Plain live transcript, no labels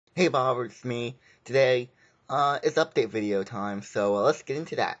Hey Bob, it's me. Today, it's update video time, so let's get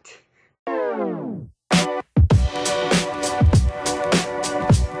into that.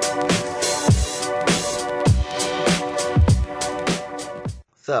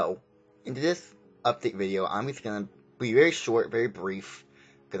 So, into this update video, I'm just gonna be very short, very brief,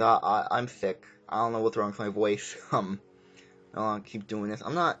 because I'm sick. I don't know what's wrong with my voice. I don't want to keep doing this.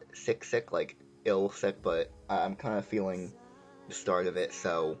 I'm not sick, like ill sick, but I'm kind of feeling the start of it,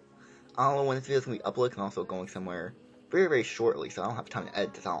 so I don't know when this video is going to be uploaded. I'm also going somewhere very, very shortly, so I don't have time to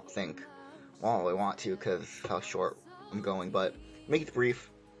edit this, I don't think. Well, I don't really want to, because how short I'm going, but make it brief.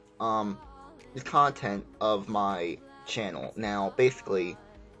 The content of my channel. Now, basically,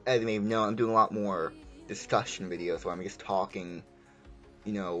 as you may have known, I'm doing a lot more discussion videos where I'm just talking,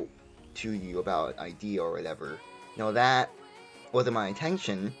 to you about an idea or whatever. Now, that wasn't my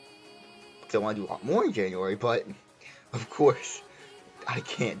intention, because I want to do a lot more in January, but, of course, I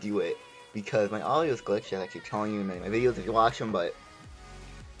can't do it because my audio is glitched, as I keep telling you in my videos if you watch them, but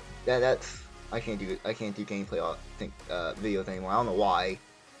that's I can't do gameplay videos anymore. I don't know why.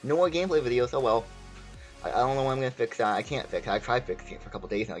 No more gameplay videos. Oh well. I don't know when I'm gonna fix that. I can't fix it. I tried fixing it for a couple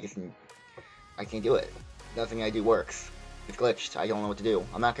days now. I can't do it. Nothing I do works. It's glitched. I don't know what to do.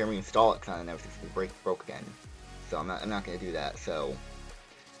 I'm not gonna reinstall it because I know it's gonna broke again. So I'm not gonna do that. So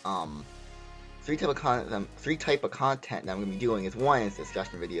three type of content that I'm gonna be doing is one is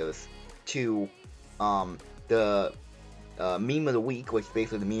discussion videos, two the meme of the week, which is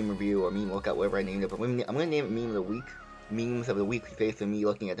basically the meme review or meme lookout, whatever I named it. But I'm gonna name it meme of the week. Memes of the week, which is basically me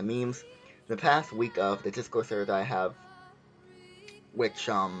looking at the memes the past week of the Discord server that I have, which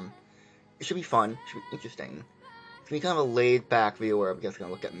it should be fun, should be interesting. It's gonna be kind of a laid back video where I'm just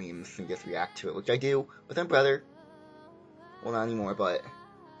gonna look at memes and just react to it, which I do with my brother. Well, not anymore, but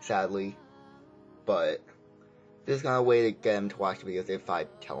sadly. But this is kind of a way to get him to watch the videos if I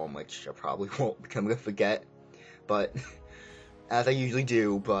tell him, which I probably won't because I'm gonna forget. But as I usually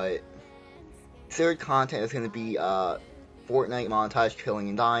do. But third content is gonna be Fortnite montage, killing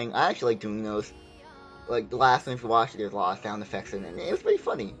and dying. I actually like doing those. Like the last time if you watched it, there's a lot of sound effects in it, and it was pretty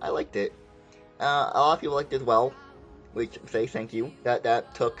funny. I liked it. A lot of people liked it as well, which say thank you.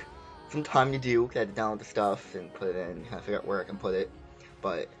 That took some time to do. I had to download the stuff and put it in, kind of figure out where I can put it.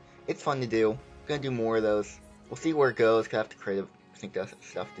 But it's fun to do. I'm gonna do more of those. We'll see where it goes. Cause I have to think of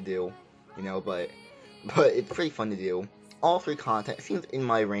stuff to do, But it's pretty fun to do. All three content seems in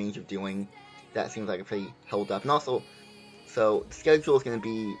my range of doing. That seems like a pretty held up, and also. So, the schedule is going to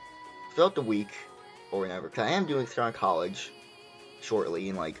be throughout the week, or whenever, because I am starting college shortly,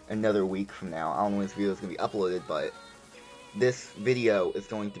 in like another week from now. I don't know when this video is going to be uploaded, but this video is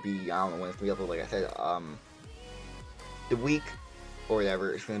going to be, I don't know when it's going to be uploaded, like I said, the week, or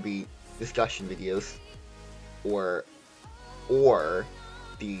whatever, it's going to be discussion videos, or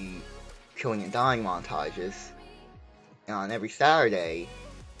the killing and dying montages, and on every Saturday,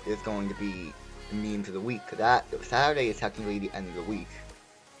 there's going to be memes of the week, because that Saturday is technically the end of the week,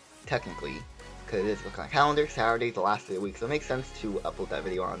 technically, because it is looking on the calendar. Saturday is the last day of the week, so it makes sense to upload that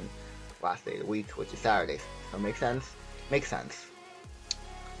video on last day of the week, which is Saturdays. So it makes sense. Makes sense.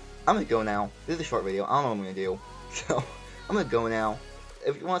 I'm gonna go now. This is a short video. I don't know what I'm gonna do, so I'm gonna go now.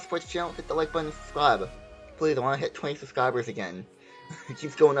 If you want to support the channel, hit the like button and subscribe. Please, I want to hit 20 subscribers again. It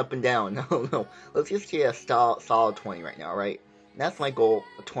keeps going up and down. No. Let's just get a solid 20 right now, right? That's my goal,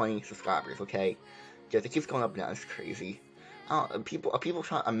 20 subscribers, okay? Because it keeps going up and down, it's crazy. Are people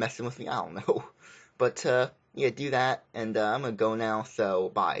messing with me? I don't know. But, yeah, do that, and I'm gonna go now, so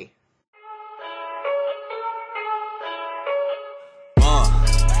bye.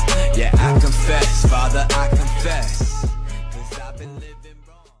 Yeah, I confess, Father, I confess, 'cause I've been living